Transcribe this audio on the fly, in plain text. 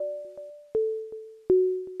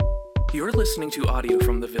You're listening to audio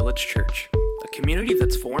from the Village Church, a community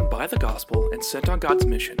that's formed by the gospel and sent on God's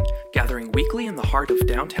mission, gathering weekly in the heart of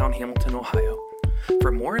downtown Hamilton, Ohio.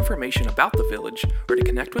 For more information about the Village or to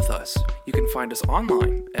connect with us, you can find us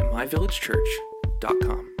online at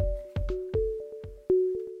myvillagechurch.com.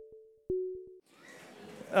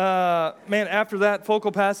 Man, after that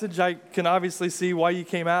focal passage, I can obviously see why you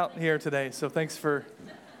came out here today. So thanks for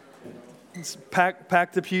this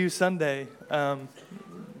Pack the Pew Sunday,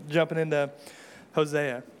 jumping into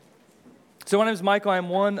Hosea. So my name is Michael. I'm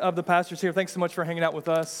one of the pastors here. Thanks so much for hanging out with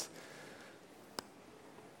us.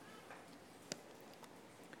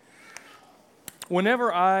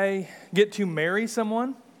 Whenever I get to marry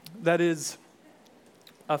someone, that is,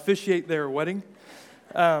 officiate their wedding,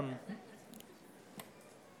 I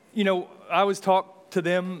always talk to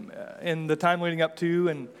them in the time leading up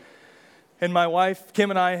to, and my wife, Kim,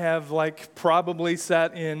 and I have probably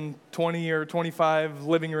sat in 20 or 25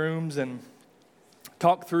 living rooms and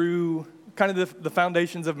talked through kind of the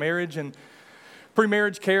foundations of marriage and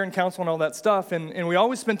pre-marriage care and counsel and all that stuff. And we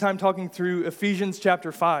always spend time talking through Ephesians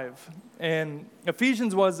chapter 5. And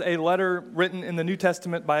Ephesians was a letter written in the New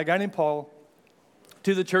Testament by a guy named Paul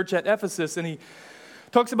to the church at Ephesus. And he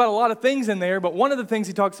talks about a lot of things in there, but one of the things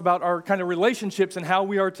he talks about are kind of relationships and how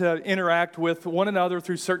we are to interact with one another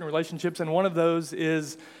through certain relationships, and one of those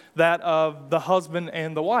is that of the husband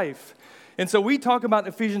and the wife. And so we talk about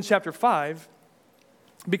Ephesians chapter 5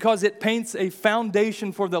 because it paints a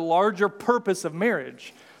foundation for the larger purpose of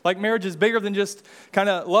marriage. Like, marriage is bigger than just kind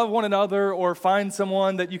of love one another or find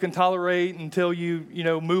someone that you can tolerate until you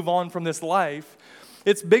move on from this life.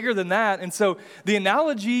 It's bigger than that. And so the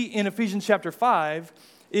analogy in Ephesians chapter 5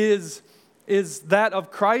 is that of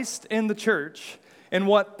Christ and the church. And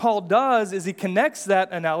what Paul does is he connects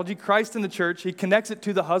that analogy, Christ and the church, he connects it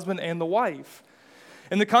to the husband and the wife.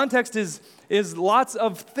 And the context is lots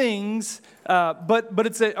of things, but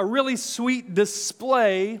it's a really sweet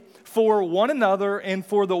display for one another and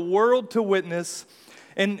for the world to witness.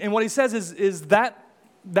 And what he says is that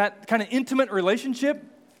kind of intimate relationship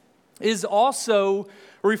is also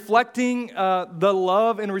reflecting the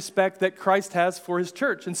love and respect that Christ has for his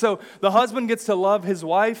church. And so the husband gets to love his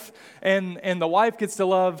wife, and the wife gets to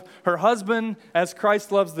love her husband as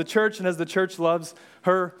Christ loves the church and as the church loves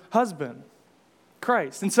her husband,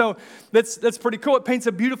 Christ. And so that's pretty cool. It paints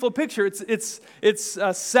a beautiful picture. It's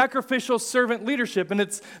sacrificial servant leadership, and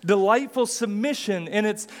it's delightful submission, and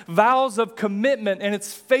it's vows of commitment, and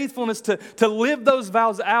it's faithfulness to live those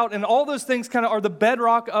vows out. And all those things kind of are the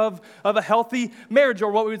bedrock of a healthy marriage,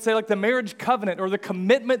 or what we would say like the marriage covenant, or the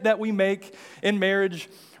commitment that we make in marriage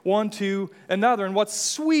one to another. And what's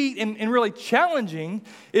sweet and really challenging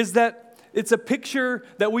is that it's a picture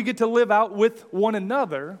that we get to live out with one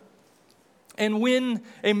another. And when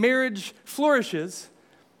a marriage flourishes,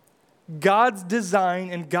 God's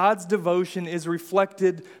design and God's devotion is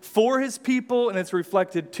reflected for his people, and it's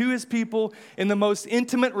reflected to his people in the most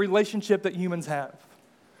intimate relationship that humans have.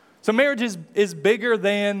 So marriage is bigger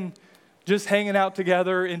than just hanging out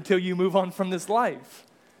together until you move on from this life.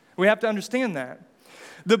 We have to understand that.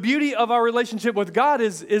 The beauty of our relationship with God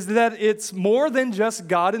is that it's more than just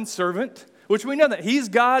God and servant, which we know that he's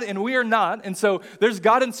God and we are not. And so there's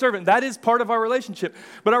God and servant. That is part of our relationship.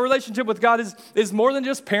 But our relationship with God is more than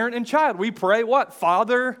just parent and child. We pray what?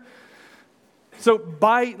 Father. So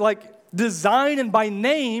by design and by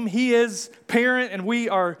name, he is parent and we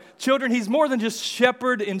are children. He's more than just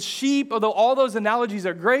shepherd and sheep, although all those analogies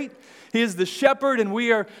are great. He is the shepherd and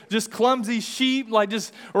we are just clumsy sheep,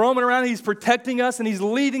 just roaming around. He's protecting us and he's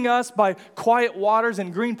leading us by quiet waters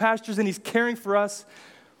and green pastures, and he's caring for us.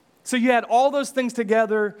 So you add all those things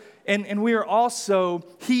together, and we are also,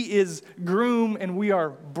 he is groom and we are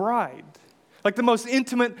bride. Like the most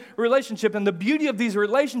intimate relationship. And the beauty of these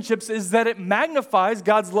relationships is that it magnifies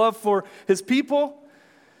God's love for his people,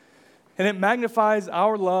 and it magnifies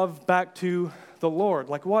our love back to the Lord.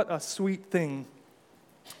 Like, what a sweet thing.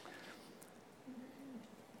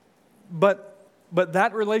 But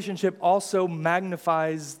that relationship also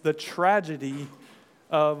magnifies the tragedy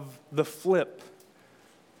of the flip.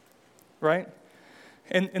 Right?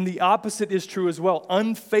 And the opposite is true as well.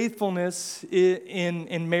 Unfaithfulness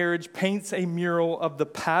in marriage paints a mural of the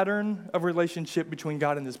pattern of relationship between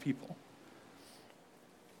God and his people.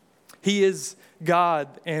 He is God,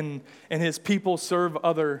 and his people serve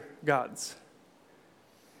other gods.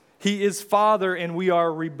 He is father, and we are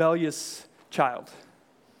a rebellious child.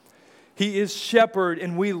 He is shepherd,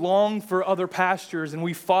 and we long for other pastures, and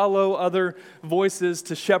we follow other voices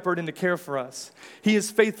to shepherd and to care for us. He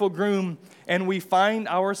is faithful groom, and we find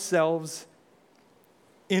ourselves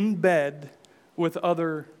in bed with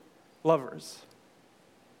other lovers.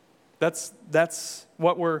 That's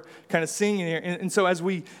what we're kind of seeing in here. And so as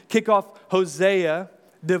we kick off Hosea,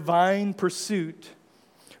 divine pursuit,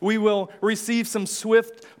 we will receive some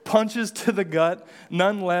swift punches to the gut,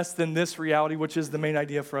 none less than this reality, which is the main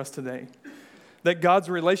idea for us today. That God's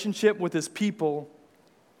relationship with his people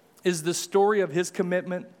is the story of his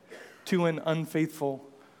commitment to an unfaithful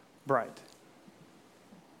bride.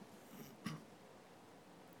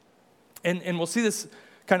 And we'll see this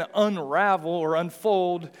kind of unravel or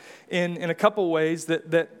unfold in a couple ways.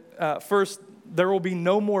 That first, there will be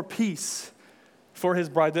no more peace for his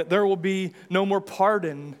bride. That there will be no more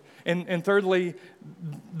pardon. And thirdly,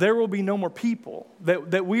 there will be no more people.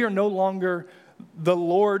 That we are no longer the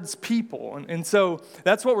Lord's people. And so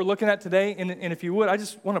that's what we're looking at today. And if you would, I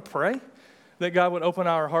just want to pray that God would open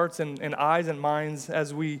our hearts and eyes and minds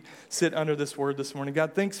as we sit under this word this morning.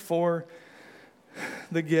 God, thanks for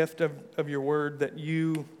the gift of your word that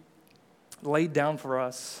you laid down for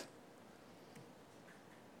us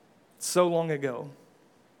so long ago.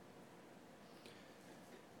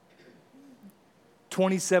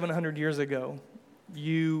 2,700 years ago,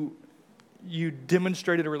 you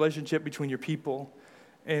demonstrated a relationship between your people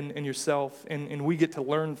and yourself, and we get to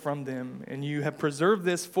learn from them. And you have preserved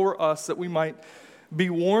this for us that we might be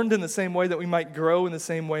warned in the same way, that we might grow in the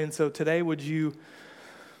same way. And so today, would you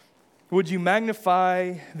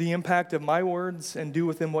magnify the impact of my words and do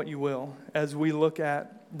with them what you will as we look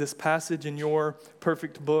at this passage in your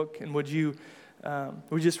perfect book? And would you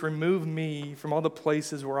just remove me from all the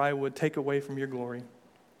places where I would take away from your glory?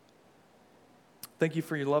 Thank you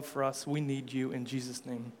for your love for us. We need you in Jesus'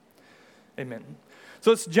 name. Amen.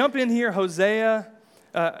 So let's jump in here. Hosea.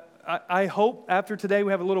 I hope after today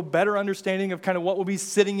we have a little better understanding of kind of what we'll be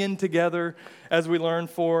sitting in together as we learn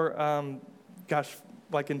for,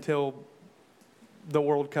 until the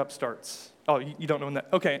World Cup starts. Oh, you don't know when that?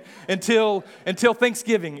 Okay, until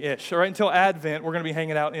Thanksgiving-ish, all right? Until Advent, we're going to be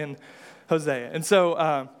hanging out in Hosea. And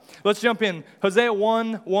so let's jump in. Hosea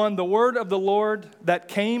 1:1, the word of the Lord that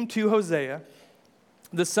came to Hosea,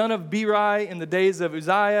 the son of Beeri, in the days of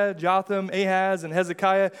Uzziah, Jotham, Ahaz, and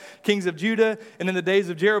Hezekiah, kings of Judah, and in the days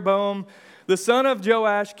of Jeroboam, the son of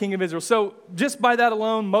Joash, king of Israel. So just by that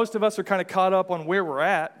alone, most of us are kind of caught up on where we're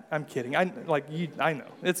at. I'm kidding. I know.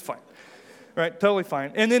 It's fine. Right? Totally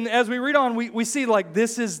fine. And then as we read on, we see like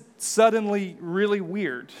this is suddenly really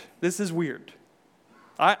weird. This is weird.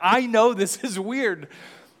 I know this is weird.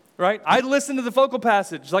 Right? I listened to the focal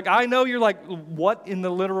passage. Like, I know you're like, what in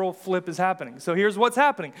the literal flip is happening? So here's what's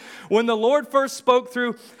happening. When the Lord first spoke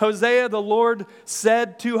through Hosea, the Lord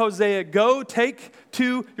said to Hosea, go take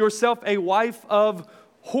to yourself a wife of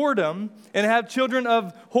whoredom and have children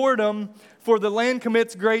of whoredom, for the land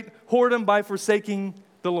commits great whoredom by forsaking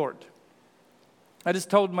the Lord. I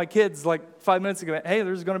just told my kids like 5 minutes ago, hey,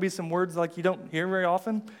 there's going to be some words like you don't hear very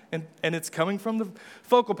often, and it's coming from the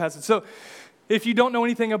focal passage. So if you don't know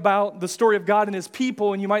anything about the story of God and his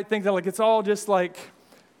people, and you might think that like it's all just like,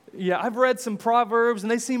 yeah, I've read some Proverbs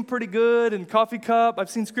and they seem pretty good, and coffee cup, I've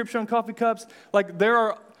seen scripture on coffee cups. Like there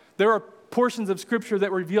are portions of scripture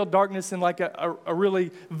that reveal darkness in like a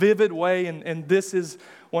really vivid way, and this is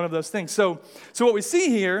one of those things. So what we see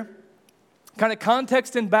here, kind of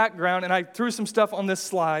context and background, and I threw some stuff on this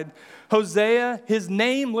slide. Hosea, his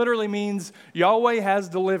name literally means Yahweh has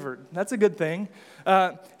delivered. That's a good thing.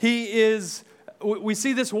 We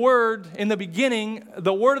see this word in the beginning,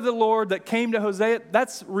 the word of the Lord that came to Hosea.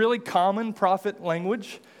 That's really common prophet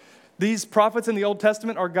language. These prophets in the Old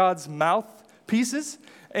Testament are God's mouthpieces.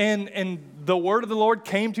 And the word of the Lord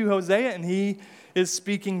came to Hosea, and he is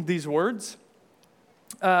speaking these words.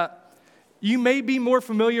 You may be more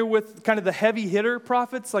familiar with kind of the heavy hitter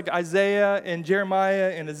prophets like Isaiah and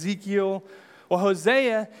Jeremiah and Ezekiel. Well,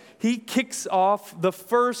 Hosea, he kicks off the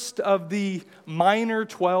first of the minor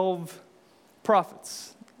 12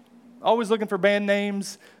 prophets. Always looking for band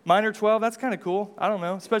names. Minor 12, that's kind of cool. I don't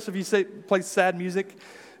know, especially if you play sad music.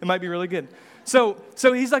 It might be really good. So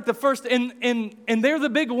he's like the first, and they're the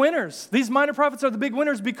big winners. These minor prophets are the big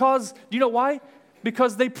winners because, do you know why?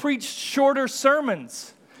 Because they preach shorter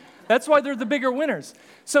sermons. That's why they're the bigger winners.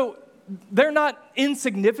 So they're not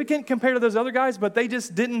insignificant compared to those other guys, but they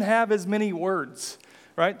just didn't have as many words,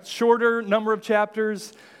 right? Shorter number of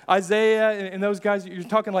chapters. Isaiah and those guys, you're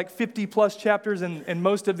talking like 50 plus chapters, and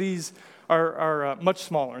most of these are much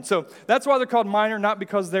smaller. And so that's why they're called minor, not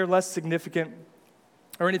because they're less significant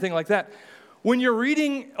or anything like that. When you're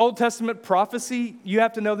reading Old Testament prophecy, you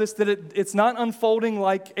have to know this, that it's not unfolding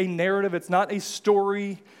like a narrative. It's not a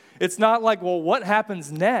story. It's not like, well, what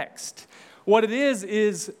happens next? What it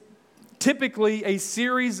is typically a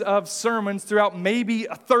series of sermons throughout maybe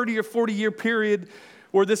a 30 or 40 year period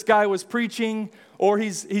where this guy was preaching, or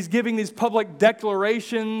he's giving these public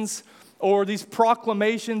declarations or these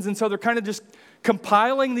proclamations, and so they're kind of just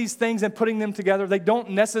compiling these things and putting them together. They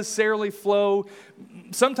don't necessarily flow,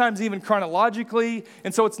 sometimes even chronologically,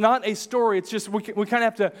 and so it's not a story. It's just we kind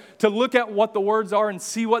of have to look at what the words are and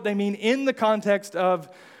see what they mean in the context of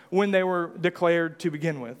when they were declared to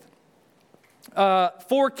begin with.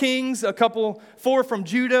 4 kings, 4 from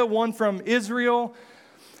Judah, 1 from Israel.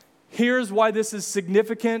 Here's why this is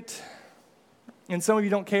significant, and some of you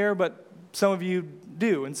don't care, but some of you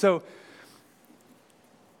do. And so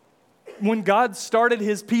when God started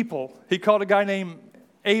his people, he called a guy named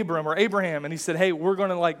Abraham, and he said, hey, you're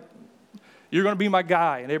going to be my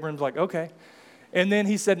guy. And Abraham's like, okay. And then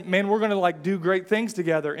he said, man, we're going to do great things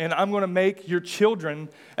together, and I'm going to make your children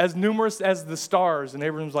as numerous as the stars. And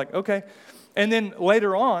Abraham's like, okay. And then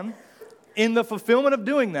later on, in the fulfillment of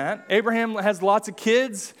doing that, Abraham has lots of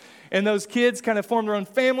kids, and those kids kind of form their own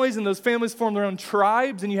families, and those families form their own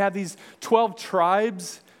tribes, and you have these 12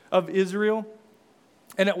 tribes of Israel.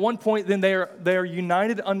 And at one point, then they are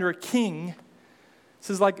united under a king. This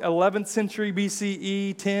is like 11th century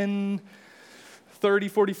BCE, 10, 30,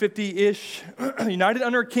 40, 50-ish. United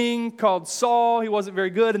under a king called Saul. He wasn't very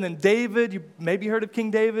good. And then David. You maybe heard of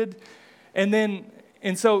King David. And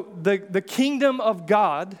so the kingdom of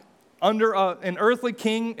God under an earthly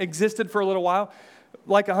king existed for a little while,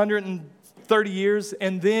 like 130 years,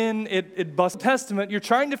 and then it busted. Testament, you're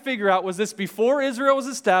trying to figure out, was this before Israel was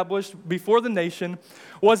established, before the nation?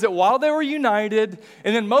 Was it while they were united?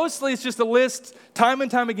 And then mostly it's just a list, time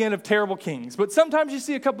and time again, of terrible kings. But sometimes you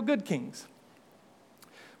see a couple good kings.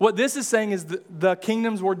 What this is saying is the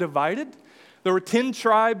kingdoms were divided. There were 10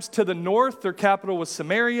 tribes to the north. Their capital was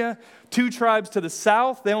Samaria. 2 tribes to the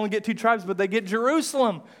south. They only get 2 tribes, but they get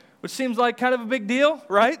Jerusalem, which seems like kind of a big deal,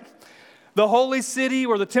 right? The holy city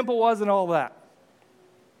where the temple was and all that.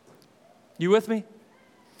 You with me?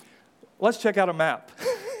 Let's check out a map.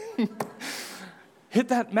 Hit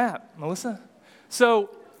that map, Melissa. So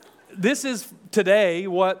this is today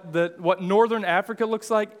what northern Africa looks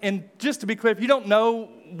like. And just to be clear, if you don't know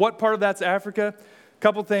what part of that's Africa, a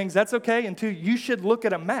couple things, that's okay. And 2, you should look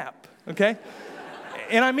at a map, okay?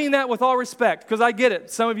 And I mean that with all respect, because I get it.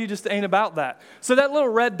 Some of you just ain't about that. So that little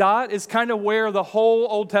red dot is kind of where the whole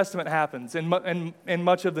Old Testament happens and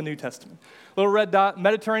much of the New Testament. Little red dot,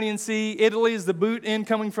 Mediterranean Sea. Italy is the boot end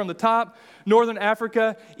coming from the top. Northern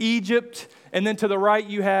Africa, Egypt. And then to the right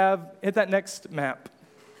you have, hit that next map.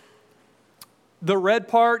 The red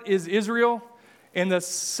part is Israel, and the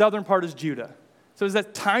southern part is Judah. So it's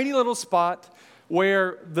that tiny little spot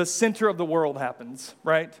where the center of the world happens,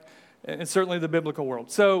 right? And certainly the biblical world.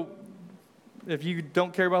 So if you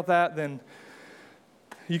don't care about that, then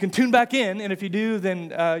you can tune back in. And if you do, then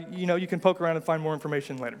you can poke around and find more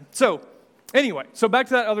information later. So anyway, back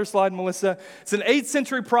to that other slide, Melissa. It's an 8th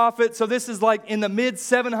century prophet. So this is like in the mid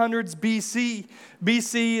 700s BC.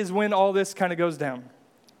 BC is when all this kind of goes down.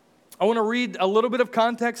 I want to read a little bit of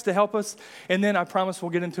context to help us. And then I promise we'll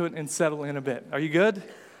get into it and settle in a bit. Are you good?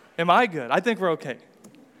 Am I good? I think we're okay.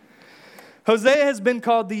 Hosea has been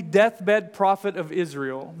called the deathbed prophet of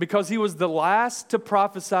Israel because he was the last to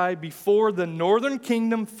prophesy before the northern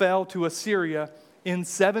kingdom fell to Assyria in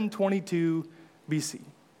 722 BC.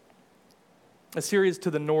 Assyria is to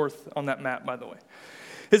the north on that map, by the way.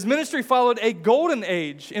 His ministry followed a golden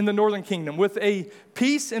age in the northern kingdom with a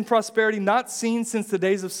peace and prosperity not seen since the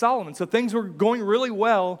days of Solomon. So things were going really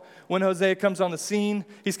well when Hosea comes on the scene.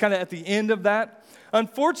 He's kind of at the end of that.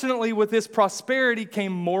 Unfortunately, with this prosperity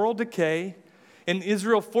came moral decay, and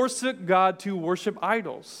Israel forsook God to worship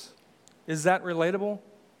idols. Is that relatable?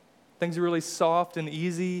 Things are really soft and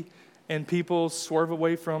easy, and people swerve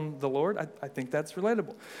away from the Lord? I think that's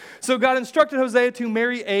relatable. So God instructed Hosea to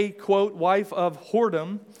marry a, quote, wife of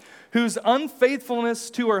whoredom, whose unfaithfulness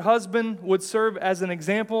to her husband would serve as an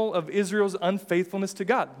example of Israel's unfaithfulness to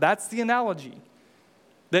God. That's the analogy.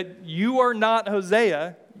 That you are not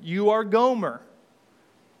Hosea, you are Gomer.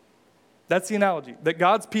 That's the analogy, that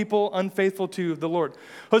God's people unfaithful to the Lord.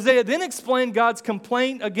 Hosea then explained God's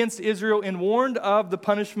complaint against Israel and warned of the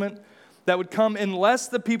punishment that would come unless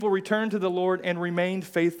the people returned to the Lord and remained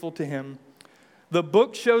faithful to him. The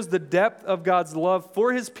book shows the depth of God's love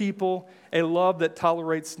for his people, a love that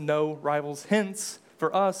tolerates no rivals. Hence,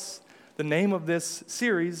 for us, the name of this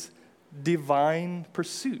series, Divine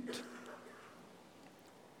Pursuit.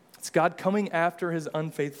 It's God coming after his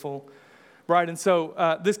unfaithful bride. And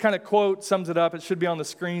so this kind of quote sums it up. It should be on the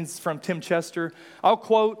screens from Tim Chester. I'll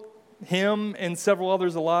quote him and several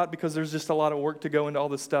others a lot because there's just a lot of work to go into all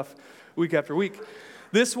this stuff week after week.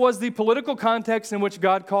 This was the political context in which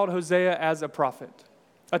God called Hosea as a prophet.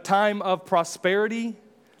 a time of prosperity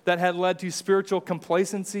that had led to spiritual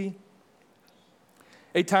complacency,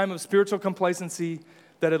 a time of spiritual complacency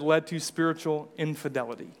that had led to spiritual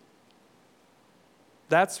infidelity.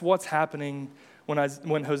 That's what's happening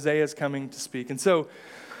when Hosea is coming to speak. And so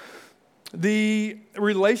the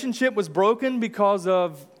relationship was broken because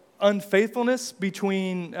of unfaithfulness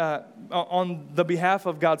between on the behalf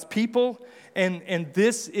of God's people, and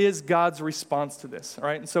this is God's response to this. All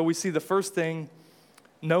right, and so we see the first thing: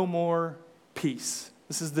 no more peace.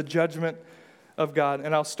 This is the judgment of God,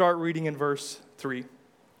 and I'll start reading in verse 3.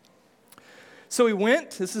 So he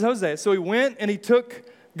went. This is Hosea. So he went and he took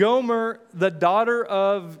Gomer, the daughter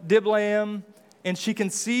of Diblaim, and she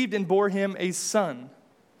conceived and bore him a son.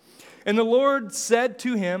 And the Lord said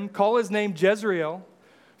to him, "Call his name Jezreel,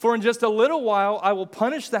 for in just a little while I will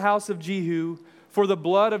punish the house of Jehu for the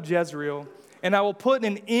blood of Jezreel, and I will put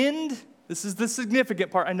an end," this is the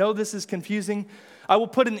significant part, I know this is confusing, "I will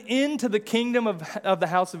put an end to the kingdom of the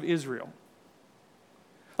house of Israel."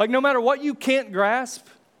 Like, no matter what you can't grasp,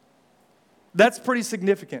 that's pretty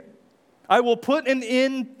significant. I will put an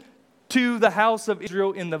end to the house of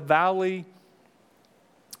Israel in the valley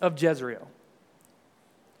of Jezreel.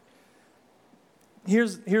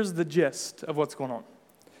 Here's the gist of what's going on.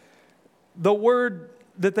 The word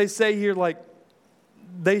that they say here, like,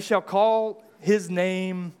 they shall call his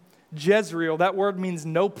name Jezreel, that word means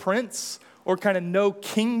no prince or kind of no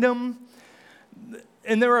kingdom.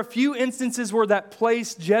 And there are a few instances where that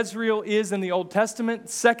place Jezreel is in the Old Testament.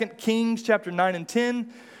 2 Kings chapter 9 and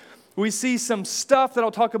 10. We see some stuff that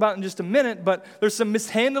I'll talk about in just a minute, but there's some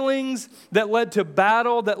mishandlings that led to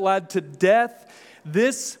battle, that led to death.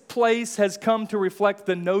 This place has come to reflect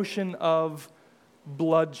the notion of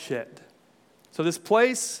bloodshed. So this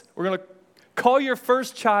place, we're going to call your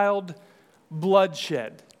first child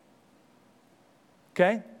bloodshed.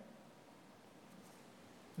 Okay?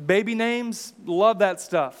 Baby names, love that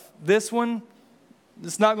stuff. This one,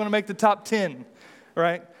 it's not going to make the top 10,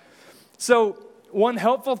 right? So one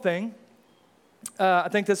helpful thing, I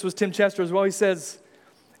think this was Tim Chester as well, he says,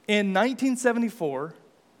 in 1974,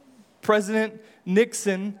 President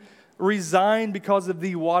Nixon resigned because of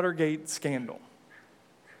the Watergate scandal.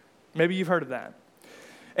 Maybe you've heard of that.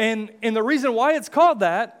 And the reason why it's called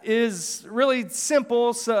that is really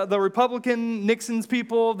simple. So the Republican Nixon's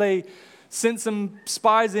people, they sent some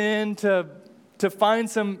spies in to find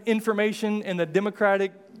some information in the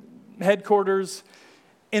Democratic headquarters.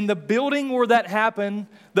 In the building where that happened,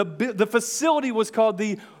 the facility was called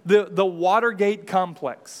the Watergate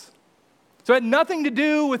Complex. So it had nothing to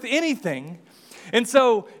do with anything. And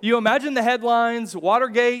so you imagine the headlines,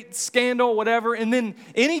 Watergate, scandal, whatever, and then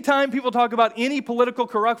anytime people talk about any political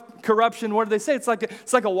corruption, what do they say? It's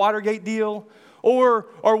like a Watergate deal. Or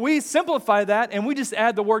we simplify that and we just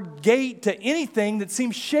add the word gate to anything that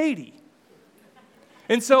seems shady.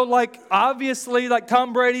 And so, like, obviously, like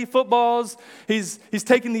Tom Brady, footballs, he's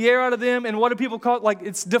taking the air out of them, and what do people call it? Like,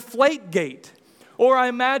 it's Deflategate. Or I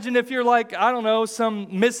imagine if you're like, I don't know,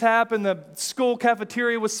 some mishap in the school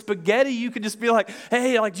cafeteria with spaghetti, you could just be like,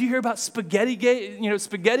 hey, like, did you hear about Spaghetti-gate? You know,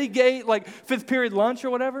 Spaghetti-gate, like fifth period lunch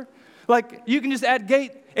or whatever? Like, you can just add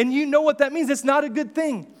gate, and you know what that means. It's not a good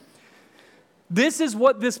thing. This is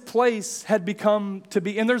what this place had become to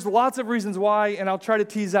be. And there's lots of reasons why, and I'll try to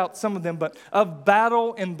tease out some of them, but of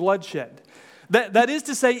battle and bloodshed. That is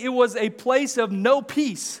to say, it was a place of no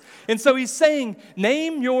peace. And so he's saying,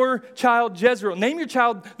 name your child Jezreel. Name your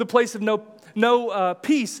child the place of no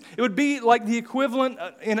peace. It would be like the equivalent,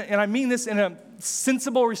 and I mean this in a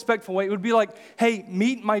sensible, respectful way. It would be like, hey,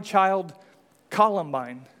 meet my child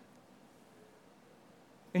Columbine.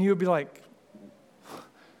 And you would be like,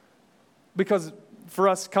 because for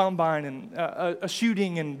us, Columbine and a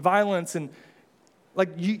shooting and violence and like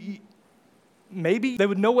you maybe they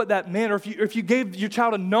would know what that meant. Or if you gave your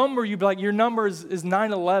child a number, you'd be like, your number is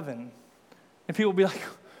 9/11. And people would be like,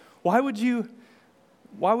 why would you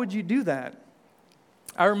do that?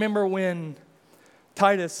 I remember when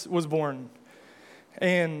Titus was born,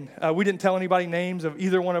 and we didn't tell anybody names of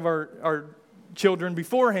either one of our children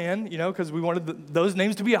beforehand, you know, because we wanted those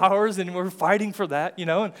names to be ours, and we were fighting for that, you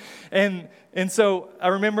know. And so I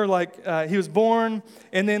remember, like, he was born,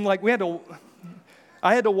 and then, like,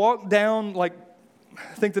 I had to walk down, like,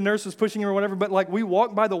 I think the nurse was pushing him or whatever, but, like, we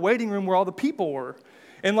walked by the waiting room where all the people were.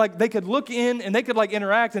 And, like, they could look in, and they could, like,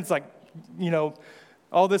 interact, and it's like, you know,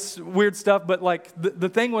 all this weird stuff. But, like, the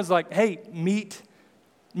thing was, like, hey, meet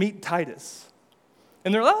Titus.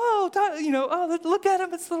 And they're like, oh, you know, oh, look at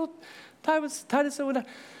him, it's little Titus.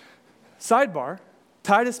 Sidebar,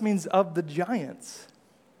 Titus means of the giants.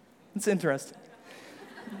 It's interesting.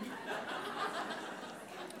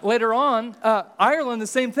 later on, Ireland, the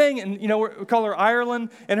same thing. And, we call her Ireland,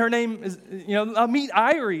 and her name is, meet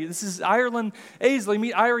Irie. This is Ireland Aisley,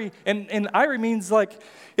 meet Irie. And Irie means like,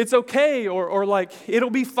 it's okay, or like, it'll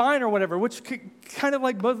be fine or whatever, which kind of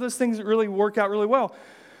like both of those things really work out really well.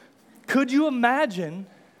 Could you imagine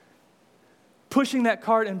pushing that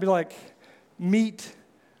card and be like, meet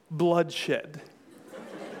bloodshed?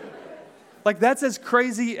 Like, that's as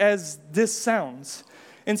crazy as this sounds.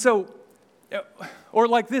 And so, or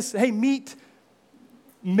like this, hey, meet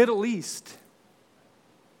Middle East.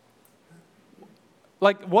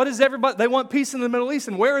 Like, what is everybody, they want peace in the Middle East,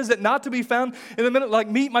 and where is it not to be found in the middle? Like,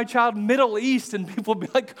 meet my child Middle East, and people will be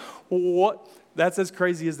like, what? That's as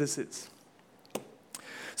crazy as this is.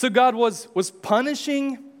 So God was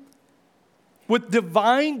punishing with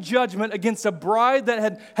divine judgment against a bride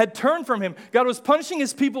that had turned from him. God was punishing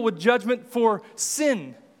his people with judgment for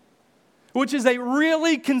sin, which is a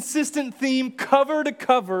really consistent theme cover to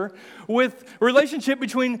cover with relationship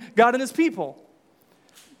between God and his people.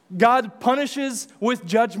 God punishes with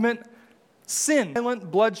judgment sin, violent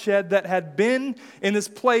bloodshed that had been in this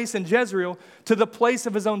place in Jezreel to the place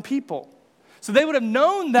of his own people. So they would have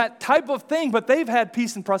known that type of thing, but they've had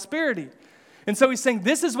peace and prosperity. And so he's saying,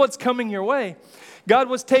 this is what's coming your way. God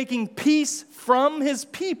was taking peace from his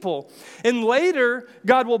people. And later,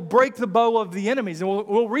 God will break the bow of the enemies. And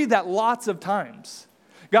we'll read that lots of times.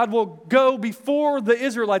 God will go before the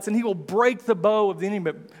Israelites and he will break the bow of the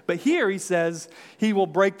enemy. But here he says he will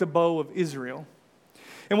break the bow of Israel.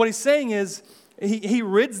 And what he's saying is he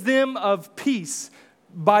rids them of peace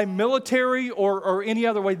by military or any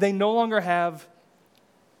other way. They no longer have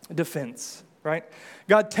defense, right?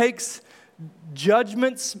 God takes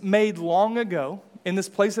judgments made long ago in this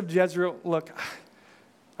place of Jezreel. Look,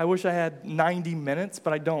 I wish I had 90 minutes,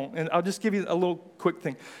 but I don't. And I'll just give you a little quick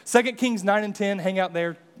thing. 2 Kings 9 and 10, hang out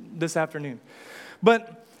there this afternoon.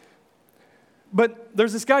 But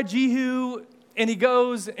there's this guy, Jehu, and he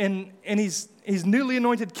goes and he's newly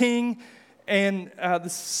anointed king. And the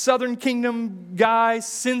southern kingdom guy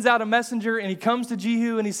sends out a messenger, and he comes to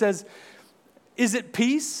Jehu and he says, is it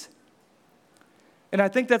peace? And I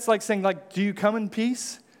think that's like saying, like, do you come in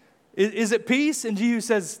peace? Is it peace? And Jehu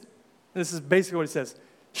says, this is basically what he says,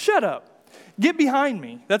 shut up. Get behind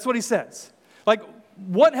me. That's what he says. Like,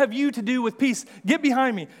 what have you to do with peace? Get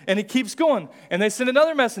behind me. And he keeps going. And they send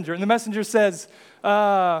another messenger. And the messenger says,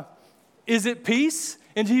 is it peace?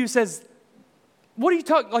 And Jehu says, what are you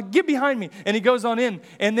talking? Like, get behind me. And he goes on in.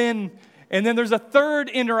 And then there's a third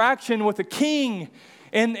interaction with the king.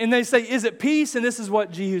 And they say, is it peace? And this is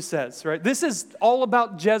what Jehu says, right? This is all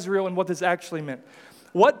about Jezreel and what this actually meant.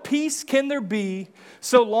 What peace can there be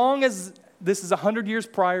so long as, this is 100 years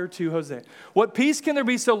prior to Hosea. What peace can there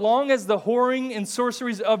be so long as the whoring and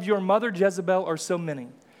sorceries of your mother Jezebel are so many?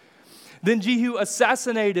 Then Jehu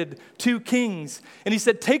assassinated 2 kings. And he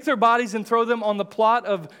said, take their bodies and throw them on the plot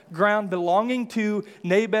of ground belonging to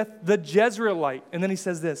Naboth the Jezreelite. And then he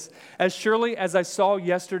says this, as surely as I saw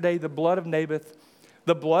yesterday the blood of Naboth,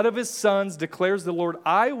 the blood of his sons, declares the Lord,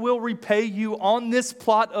 I will repay you on this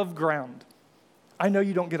plot of ground. I know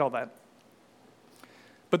you don't get all that.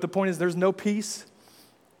 But the point is there's no peace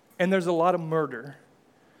and there's a lot of murder.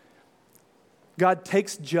 God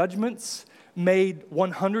takes judgments made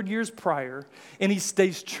 100 years prior and he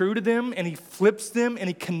stays true to them and he flips them and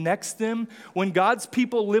he connects them. When God's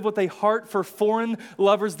people live with a heart for foreign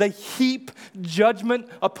lovers, they heap judgment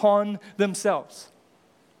upon themselves.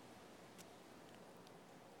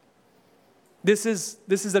 This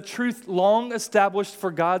is a truth long established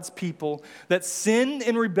for God's people, that sin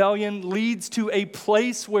and rebellion leads to a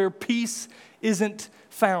place where peace isn't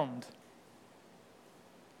found.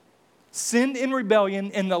 Sin and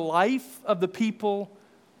rebellion in the life of the people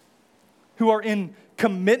who are in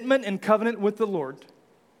commitment and covenant with the Lord.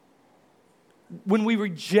 When we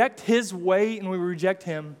reject his way and we reject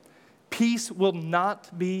him, peace will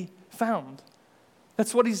not be found.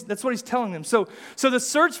 That's what he's telling them. So the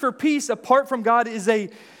search for peace apart from God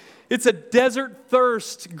it's a desert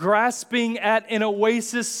thirst grasping at an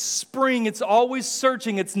oasis spring. It's always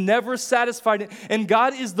searching. It's never satisfied. And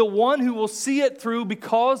God is the one who will see it through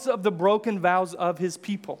because of the broken vows of his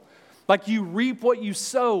people. Like, you reap what you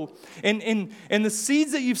sow. And the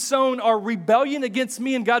seeds that you've sown are rebellion against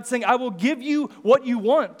me. And God's saying, I will give you what you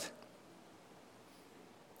want.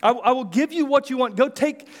 I will give you what you want. Go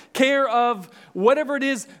take care of whatever it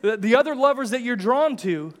is, the other lovers that you're drawn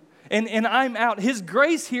to, and I'm out. His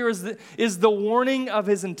grace here is the warning of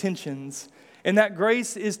his intentions, and that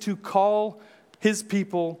grace is to call his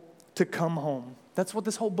people to come home. That's what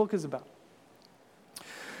this whole book is about.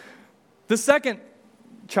 The second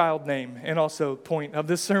child name and also point of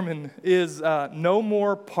this sermon is No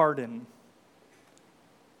More Pardon.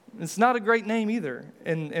 It's not a great name either,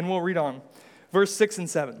 and we'll read on. Verse 6 and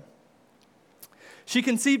 7. She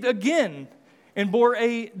conceived again and bore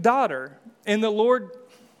a daughter. And the Lord,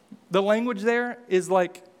 the language there is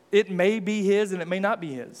like, it may be his and it may not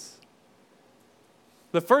be his.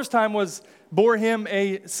 The first time was bore him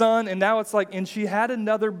a son, and now it's like, and she had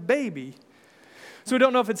another baby. So we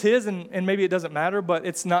don't know if it's his, and maybe it doesn't matter, but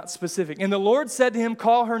it's not specific. And the Lord said to him,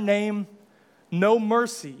 call her name No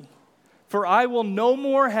Mercy, for I will no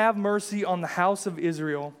more have mercy on the house of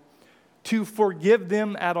Israel to forgive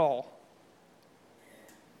them at all.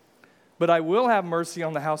 But I will have mercy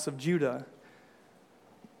on the house of Judah,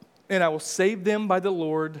 and I will save them by the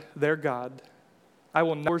Lord their God. I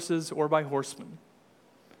will not by horses or by horsemen.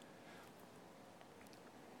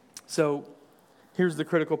 So here's the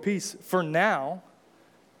critical piece. For now,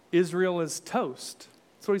 Israel is toast.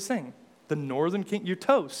 That's what he's saying. The northern king, you're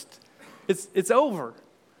toast. It's over.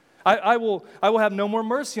 I will have no more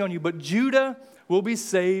mercy on you, but Judah will be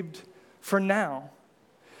saved for now.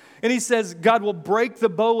 And he says God will break the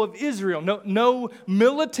bow of Israel. No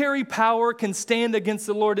military power can stand against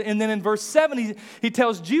the Lord. And then in verse 7, he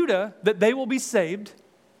tells Judah that they will be saved,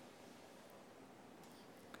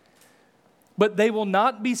 but they will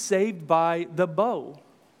not be saved by the bow.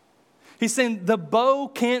 He's saying the bow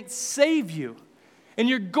can't save you. And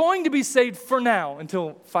you're going to be saved for now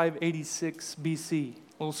until 586 BC. A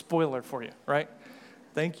little spoiler for you, right?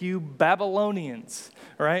 Thank you, Babylonians,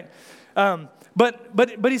 right?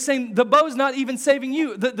 But he's saying the bow is not even saving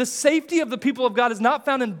you. The safety of the people of God is not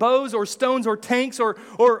found in bows or stones or tanks or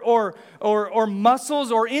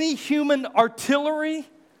muscles or any human artillery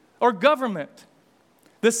or government.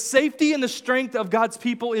 The safety and the strength of God's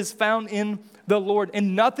people is found in the Lord.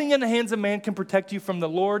 And nothing in the hands of man can protect you from the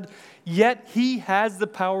Lord, yet he has the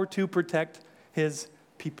power to protect his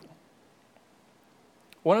people.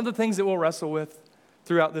 One of the things that we'll wrestle with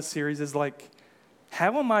throughout this series is like,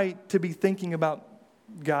 how am I to be thinking about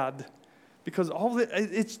God? Because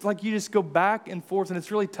it's like you just go back and forth, and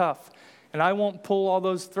it's really tough. And I won't pull all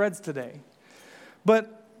those threads today.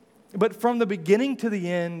 But from the beginning to the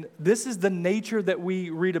end, this is the nature that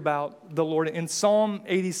we read about the Lord. In Psalm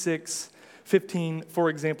 86:15, for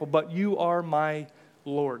example, but you are my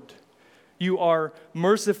Lord. You are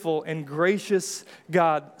merciful and gracious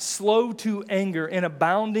God, slow to anger and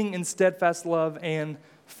abounding in steadfast love and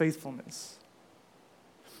faithfulness.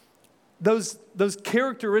 Those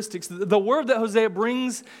characteristics, the word that Hosea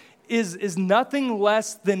brings is nothing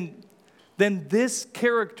less than this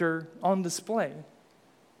character on display.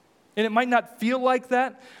 And it might not feel like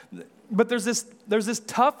that, but there's this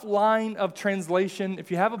tough line of translation. If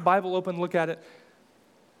you have a Bible open, look at it.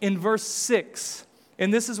 In verse 6,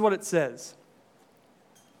 and this is what it says.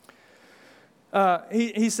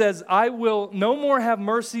 He says, I will no more have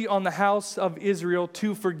mercy on the house of Israel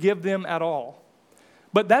to forgive them at all.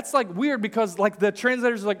 But that's like weird because like the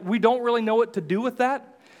translators are like, we don't really know what to do with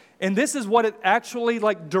that. And this is what it actually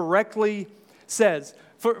like directly says.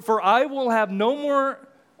 For I will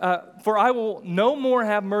no more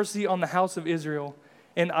have mercy on the house of Israel,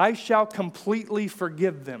 and I shall completely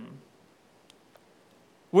forgive them.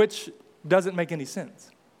 Which doesn't make any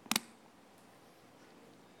sense.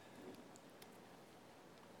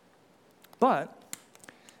 But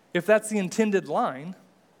if that's the intended line,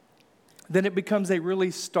 then it becomes a really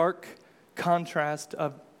stark contrast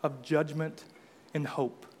of judgment and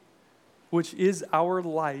hope, which is our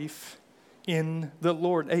life in the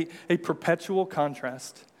Lord, a perpetual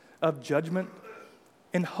contrast of judgment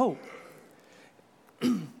and hope.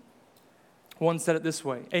 One said it this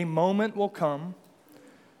way: a moment will come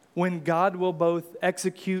when God will both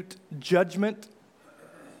execute judgment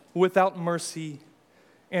without mercy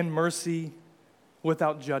and mercy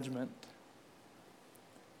without judgment.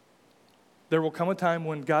 There will come a time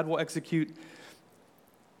when God will execute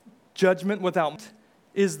judgment without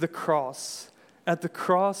is the cross. At the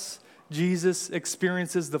cross, Jesus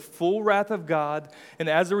experiences the full wrath of God, and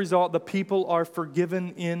as a result, the people are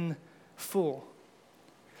forgiven in full.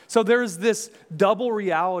 So there's this double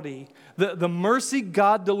reality. The mercy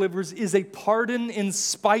God delivers is a pardon in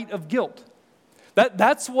spite of guilt.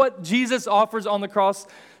 That's what Jesus offers on the cross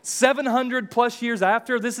 700 plus years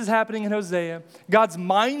after this is happening in Hosea. God's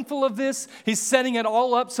mindful of this. He's setting it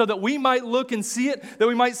all up so that we might look and see it, that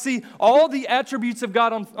we might see all the attributes of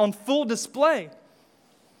God on full display.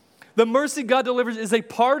 The mercy God delivers is a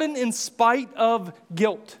pardon in spite of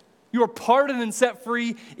guilt. You are pardoned and set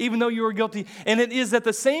free even though you are guilty. And it is at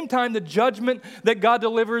the same time the judgment that God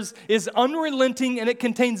delivers is unrelenting, and it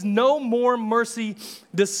contains no more mercy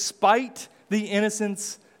despite the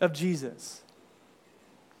innocence of Jesus.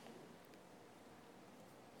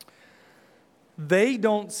 They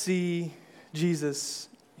don't see Jesus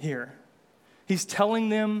here. He's telling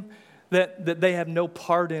them that they have no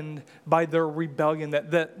pardon by their rebellion,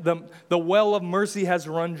 that the well of mercy has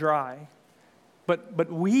run dry.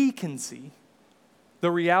 But we can see the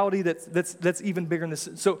reality that's even bigger than this.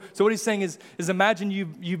 So what he's saying is imagine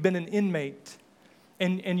you've been an inmate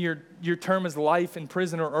and your term is life in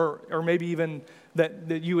prison or maybe even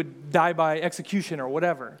that you would die by execution or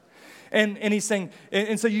whatever. And he's saying,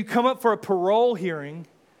 and so you come up for a parole hearing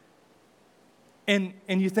and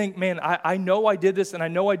you think, man, I know I did this and I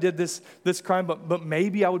know I did this crime, but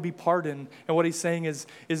maybe I would be pardoned. And what he's saying is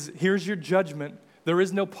here's your judgment. There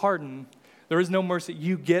is no pardon. There is no mercy.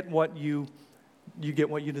 You get what you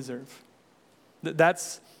deserve.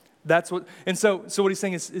 That's what. And so what he's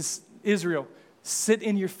saying is Israel, sit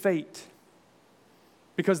in your fate,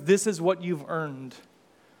 because this is what you've earned.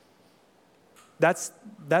 That's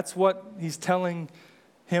what he's telling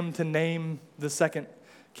him to name the second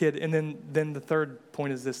kid. And then the third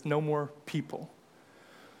point is this: no more people,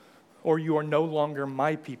 or you are no longer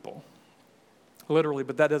my people. Literally,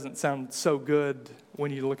 but that doesn't sound so good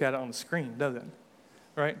when you look at it on the screen, does it?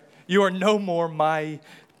 Right? You are no more my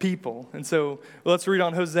people. And so let's read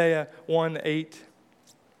on Hosea 1:8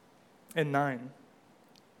 and 9.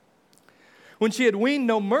 When she had weaned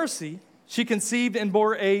no mercy, she conceived and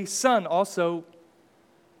bore a son. Also,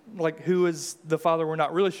 like, who is the father, we're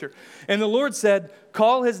not really sure. And the Lord said,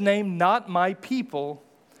 call his name not my people,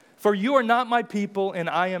 for you are not my people, and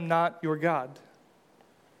I am not your God.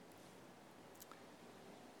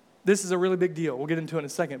 This is a really big deal. We'll get into it in a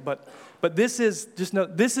second. But this is, just know,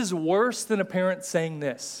 this is worse than a parent saying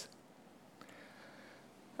this.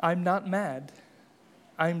 I'm not mad.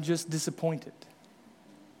 I'm just disappointed.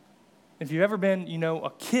 If you've ever been,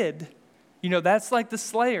 a kid, that's like the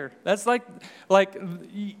Slayer. That's like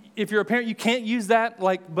if you're a parent, you can't use that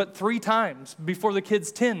but 3 times before the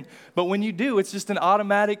kid's 10. But when you do, it's just an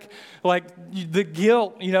automatic, the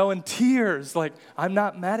guilt, and tears. I'm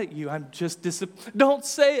not mad at you. I'm just disappointed. Don't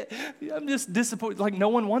say it. I'm just disappointed. No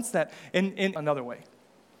one wants that. And another way,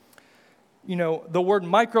 the word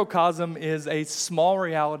microcosm is a small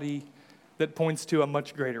reality that points to a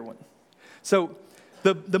much greater one. So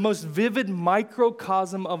the most vivid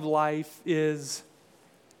microcosm of life is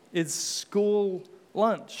school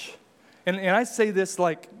lunch. And I say this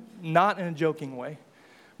not in a joking way,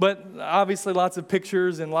 but obviously lots of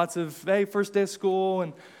pictures and lots of, hey, first day of school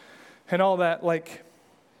and all that,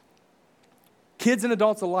 kids and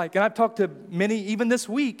adults alike. And I've talked to many, even this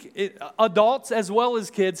week, adults as well as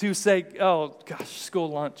kids who say, oh gosh, school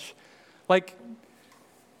lunch.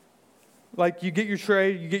 You get your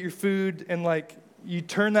tray, you get your food, and you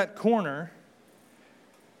turn that corner,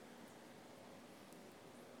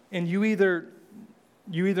 and you either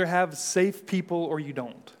have safe people or you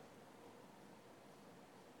don't.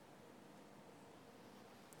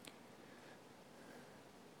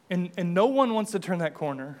 And no one wants to turn that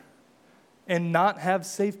corner and not have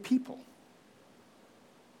safe people.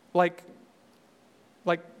 I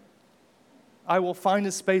will find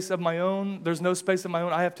a space of my own. There's no space of my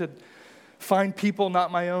own. I have to find people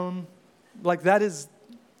not my own. That's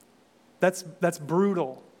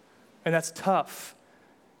brutal, and that's tough,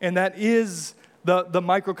 and that is the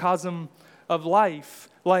microcosm of life.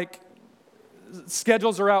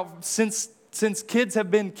 Schedules are out since kids have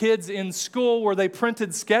been kids in school where they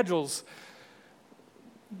printed schedules.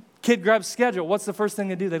 Kid grabs schedule. What's the first thing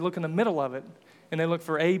they do? They look in the middle of it, and they look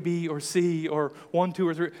for A, B, or C, or 1, 2,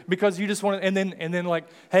 or 3, because you just want to. And then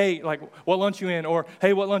hey, what lunch you in? Or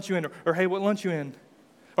hey, what lunch you in? Or hey, what lunch you in?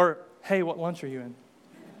 Or hey, what lunch are you in?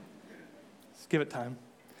 Let's give it time.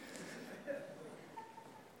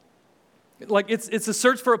 It's a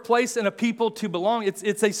search for a place and a people to belong.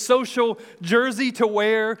 It's a social jersey to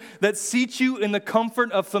wear that seats you in the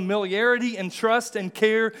comfort of familiarity and trust and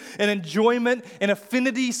care and enjoyment and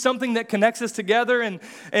affinity, something that connects us together. And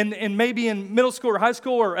maybe in middle school or high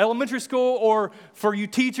school or elementary school, or for you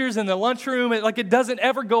teachers in the lunchroom, it doesn't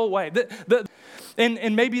ever go away.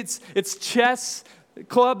 And maybe it's chess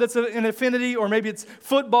club that's an affinity, or maybe it's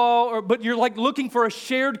football, but you're looking for a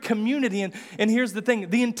shared community. And here's the thing: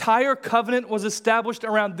 the entire covenant was established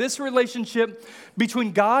around this relationship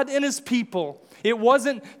between God and his people. It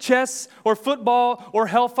wasn't chess or football or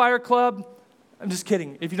Hellfire Club. I'm just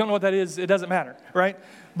kidding. If you don't know what that is, it doesn't matter, right?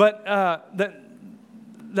 But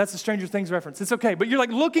that's a Stranger Things reference. It's okay. But you're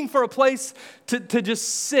looking for a place to just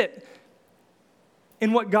sit.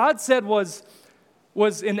 And what God said was,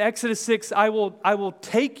 was in Exodus 6, I will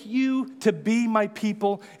take you to be my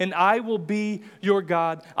people, and I will be your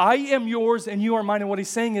God. I am yours, and you are mine. And what he's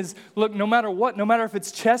saying is, look, no matter what, no matter if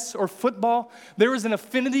it's chess or football, there is an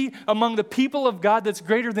affinity among the people of God that's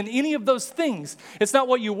greater than any of those things. It's not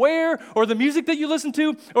what you wear, or the music that you listen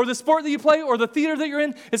to, or the sport that you play, or the theater that you're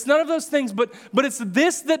in. It's none of those things, but it's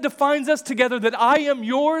this that defines us together, that I am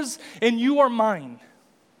yours, and you are mine.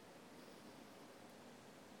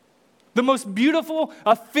 The most beautiful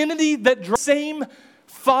affinity that same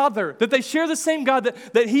Father, that they share the same God,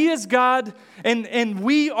 that He is God and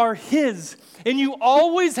we are His. And you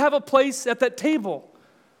always have a place at that table.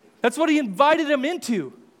 That's what He invited them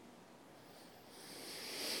into.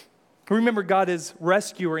 Remember, God is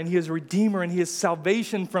rescuer and He is redeemer and He is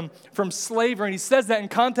salvation from slavery. And He says that in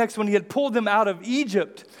context when He had pulled them out of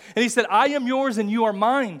Egypt. And He said, I am yours and you are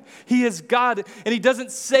mine. He is God. And He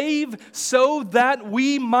doesn't save so that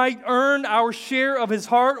we might earn our share of His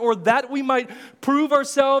heart, or that we might prove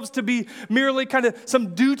ourselves to be merely kind of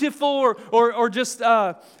some dutiful or just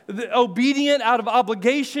obedient out of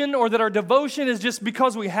obligation, or that our devotion is just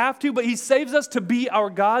because we have to. But He saves us to be our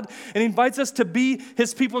God, and He invites us to be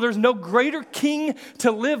His people. There's no greater king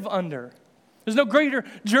to live under. There's no greater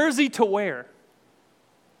jersey to wear.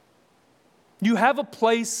 You have a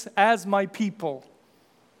place as my people.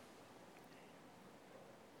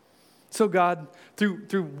 So God,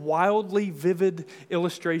 through wildly vivid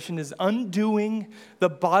illustration, is undoing the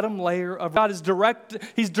bottom layer of God.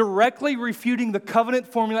 He's directly refuting the covenant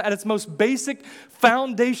formula at its most basic,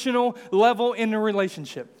 foundational level in a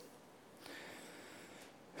relationship.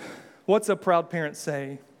 What's a proud parent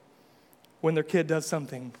say when their kid does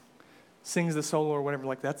something, sings the solo or whatever,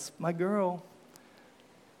 like, that's my girl.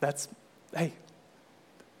 Hey,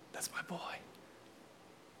 that's my boy.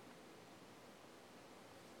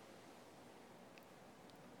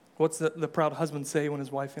 What's the proud husband say when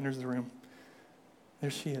his wife enters the room? There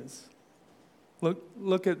she is.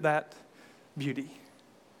 Look at that beauty.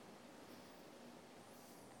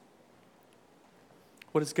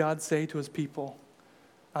 What does God say to His people?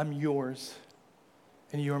 I'm yours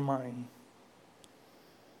and you're mine.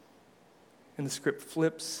 And the script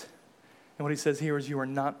flips, and what He says here is, you are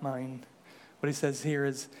not mine. What He says here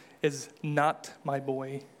is not my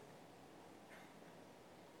boy,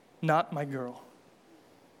 not my girl.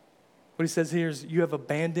 What He says here is, you have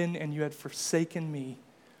abandoned and you have forsaken me.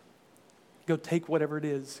 Go take whatever it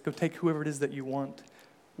is. Go take whoever it is that you want.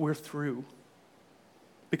 We're through.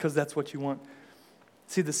 Because that's what you want.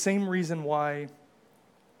 See, the same reason why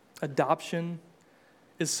adoption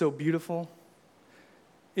is so beautiful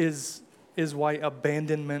is why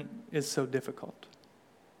abandonment is so difficult.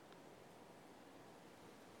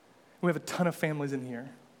 We have a ton of families in here.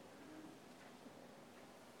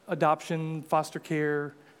 Adoption, foster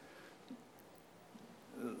care,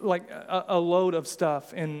 like a load of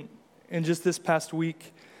stuff. And just this past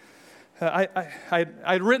week,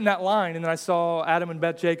 I'd written that line, and then I saw Adam and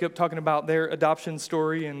Beth Jacob talking about their adoption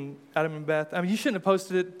story, and Adam and Beth, you shouldn't have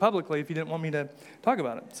posted it publicly if you didn't want me to talk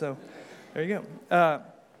about it. So there you go.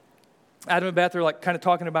 Adam and Beth are like kind of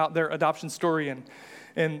talking about their adoption story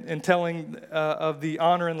and telling of the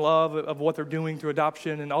honor and love of what they're doing through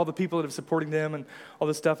adoption and all the people that are supporting them and all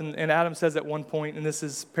this stuff. And Adam says at one point, and this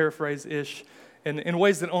is paraphrase-ish, in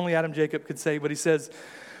ways that only Adam Jacob could say, but he says,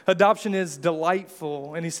 adoption is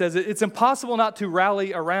delightful. And he says, it's impossible not to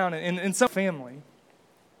rally around it. In some family,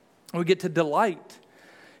 we get to delight.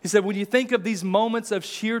 He said, when you think of these moments of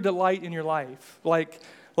sheer delight in your life, like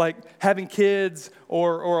having kids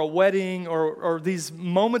or a wedding or these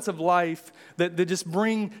moments of life that just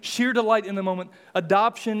bring sheer delight in the moment,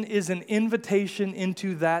 adoption is an invitation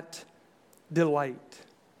into that delight.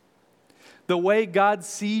 The way God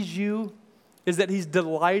sees you is that He's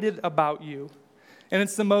delighted about you. And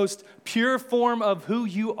it's the most pure form of who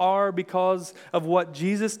you are because of what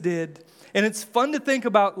Jesus did. And it's fun to think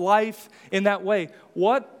about life in that way.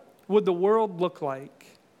 What would the world look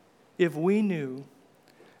like if we knew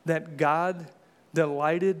that God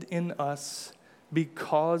delighted in us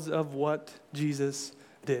because of what Jesus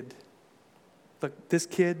did? Look, this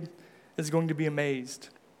kid is going to be amazed.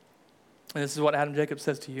 And this is what Adam Jacob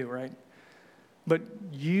says to you, right? But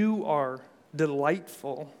you are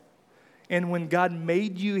delightful. And when God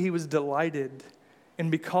made you, He was delighted.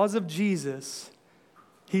 And because of Jesus,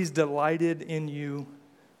 He's delighted in you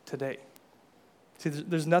today. See,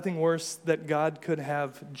 there's nothing worse that God could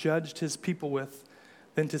have judged His people with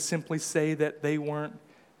than to simply say that they weren't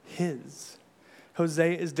His.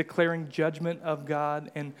 Hosea is declaring judgment of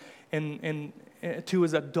God, and to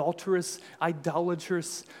his adulterous,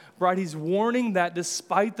 idolatrous bride. He's warning that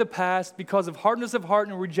despite the past, because of hardness of heart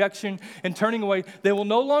and rejection and turning away, they will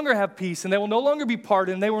no longer have peace, and they will no longer be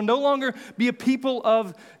pardoned. They will no longer be a people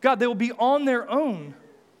of God. They will be on their own.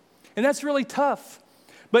 And that's really tough.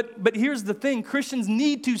 But here's the thing. Christians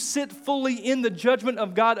need to sit fully in the judgment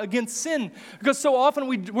of God against sin. Because so often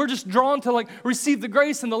we're just drawn to receive the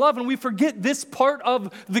grace and the love, and we forget this part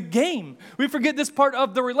of the game. We forget this part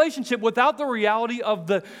of the relationship without the reality of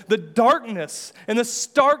the darkness and the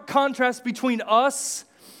stark contrast between us.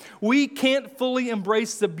 We can't fully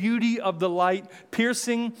embrace the beauty of the light,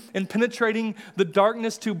 piercing and penetrating the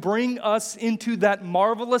darkness to bring us into that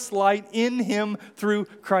marvelous light in Him through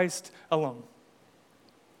Christ alone.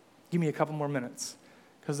 Give me a couple more minutes,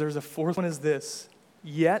 because there's a fourth one is this: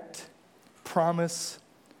 yet promise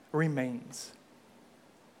remains.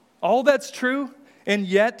 All that's true, and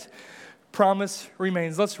yet promise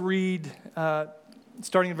remains. Let's read,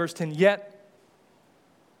 starting in verse 10. Yet,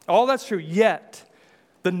 all that's true, yet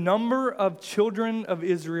the number of children of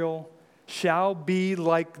Israel shall be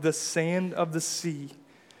like the sand of the sea,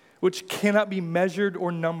 which cannot be measured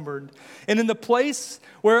or numbered. And in the place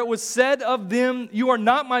where it was said of them, you are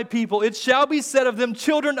not my people, it shall be said of them,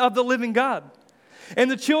 children of the living God.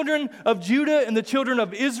 And the children of Judah and the children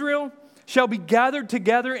of Israel shall be gathered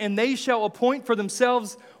together, and they shall appoint for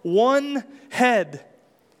themselves one head,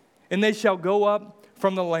 and they shall go up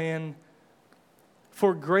from the land.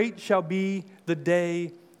 For great shall be the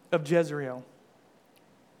day of Jezreel.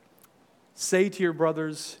 Say to your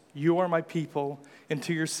brothers, you are my people, and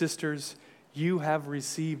to your sisters, you have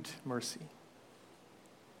received mercy.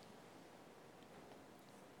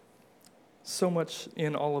 So much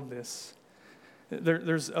in all of this.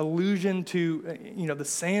 There's allusion to the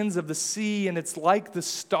sands of the sea, and it's like the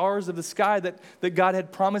stars of the sky that God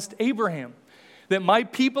had promised Abraham. That my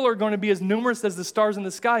people are going to be as numerous as the stars in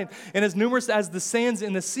the sky and as numerous as the sands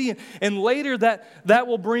in the sea. And later that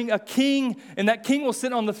will bring a king, and that king will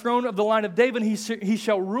sit on the throne of the line of David. He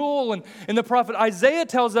shall rule. And the prophet Isaiah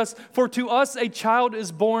tells us, for to us a child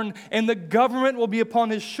is born, and the government will be upon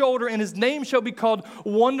his shoulder, and his name shall be called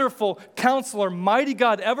Wonderful, Counselor, Mighty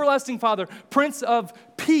God, Everlasting Father, Prince of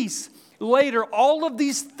Peace. Later, all of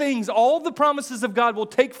these things, all the promises of God will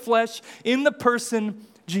take flesh in the person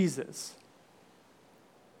Jesus.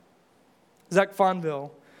 Zach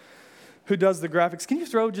Fonville, who does the graphics. Can you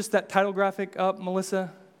throw just that title graphic up,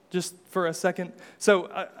 Melissa, just for a second?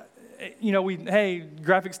 So,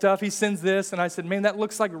 graphic stuff, he sends this, and I said, man, that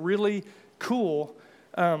looks like really cool.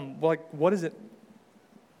 What does it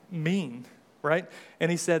mean, right?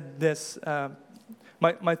 And he said this,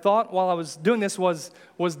 my thought while I was doing this was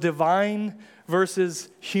divine versus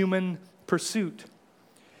human pursuit.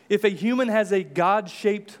 If a human has a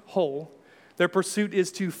God-shaped hole, their pursuit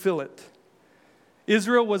is to fill it.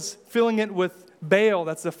 Israel was filling it with Baal,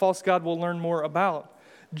 that's the false god we'll learn more about.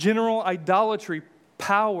 General idolatry,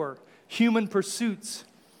 power, human pursuits,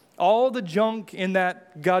 all the junk in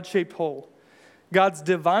that God-shaped hole. God's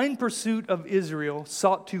divine pursuit of Israel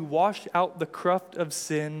sought to wash out the cruft of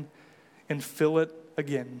sin and fill it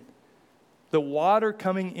again. The water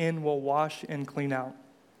coming in will wash and clean out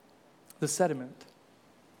the sediment.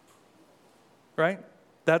 Right?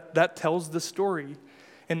 That tells the story.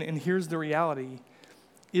 And here's the reality.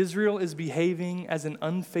 Israel is behaving as an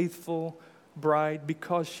unfaithful bride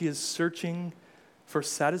because she is searching for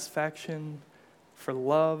satisfaction, for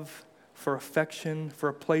love, for affection, for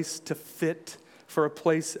a place to fit, for a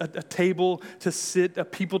place, a table to sit, a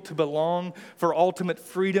people to belong, for ultimate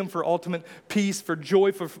freedom, for ultimate peace, for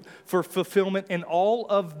joy, for fulfillment. And all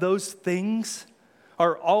of those things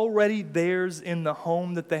are already theirs in the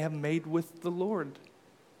home that they have made with the Lord.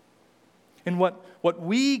 And what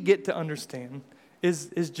we get to understand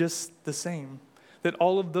is just the same. That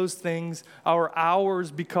all of those things are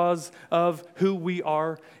ours because of who we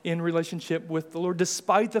are in relationship with the Lord.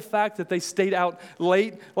 Despite the fact that they stayed out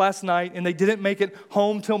late last night and they didn't make it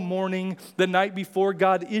home till morning the night before,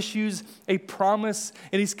 God issues a promise,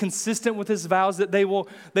 and He's consistent with His vows that they will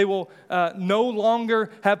no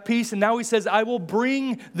longer have peace. And now He says, I will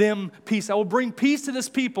bring them peace. I will bring peace to this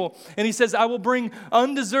people. And He says, I will bring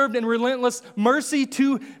undeserved and relentless mercy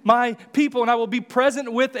to my people. And I will be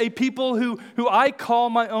present with a people who I call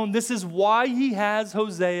my own. This is why He has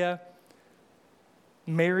Hosea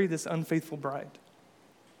marry this unfaithful bride.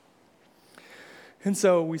 And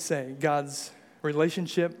so we say God's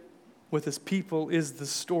relationship with His people is the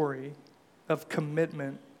story of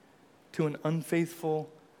commitment to an unfaithful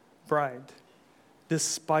bride.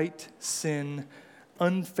 Despite sin,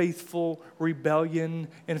 unfaithful rebellion,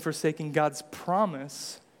 and forsaking God's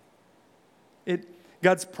promise, it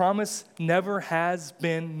God's promise never has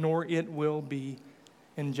been, nor it will be,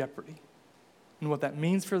 in jeopardy. And what that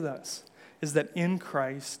means for us is that in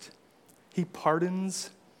Christ, he pardons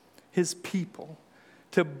his people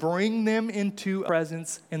to bring them into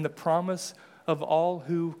presence in the promise of all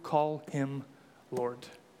who call him Lord.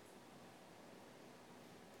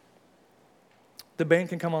 The band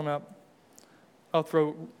can come on up. I'll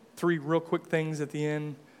throw 3 real quick things at the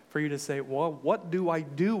end for you to say, well, what do I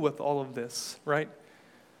do with all of this, right?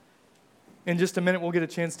 In just a minute, we'll get a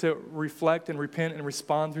chance to reflect and repent and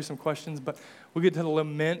respond through some questions, but we get to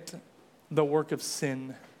lament the work of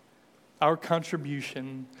sin, our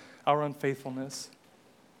contribution, our unfaithfulness.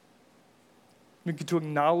 We get to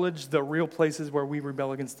acknowledge the real places where we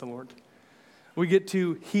rebel against the Lord. We get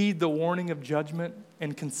to heed the warning of judgment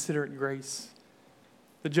and consider it grace.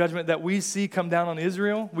 The judgment that we see come down on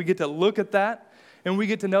Israel, we get to look at that, and we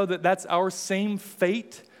get to know that that's our same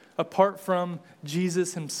fate apart from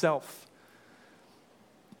Jesus himself.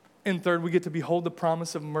 And third, we get to behold the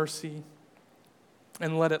promise of mercy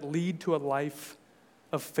and let it lead to a life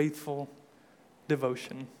of faithful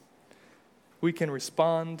devotion. We can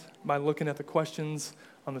respond by looking at the questions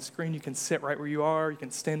on the screen. You can sit right where you are. You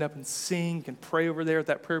can stand up and sing. You can pray over there at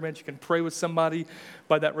that prayer bench. You can pray with somebody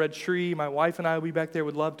by that red tree. My wife and I will be back there.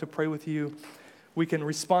 Would love to pray with you. We can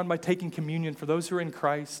respond by taking communion. For those who are in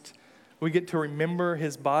Christ, we get to remember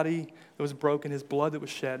his body that was broken, his blood that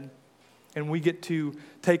was shed. And we get to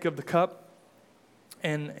take of the cup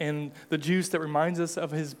and the juice that reminds us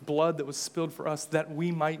of his blood that was spilled for us that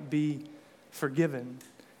we might be forgiven.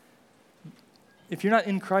 If you're not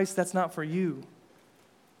in Christ, that's not for you.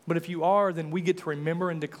 But if you are, then we get to remember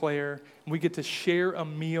and declare, and we get to share a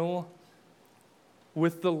meal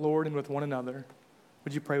with the Lord and with one another.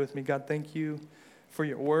 Would you pray with me? God, thank you for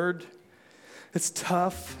your word. It's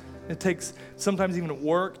tough. It takes sometimes even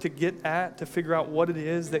work to get at, to figure out what it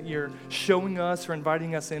is that you're showing us or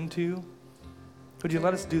inviting us into. Would you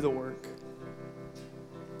let us do the work?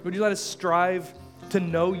 Would you let us strive to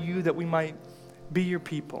know you that we might be your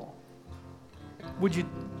people? Would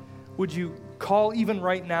you call even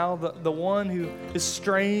right now the one who is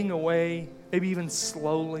straying away, maybe even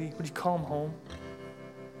slowly? Would you call him home?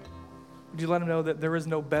 Would you let him know that there is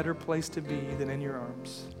no better place to be than in your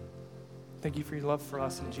arms? Thank you for your love for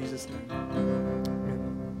us in Jesus' name.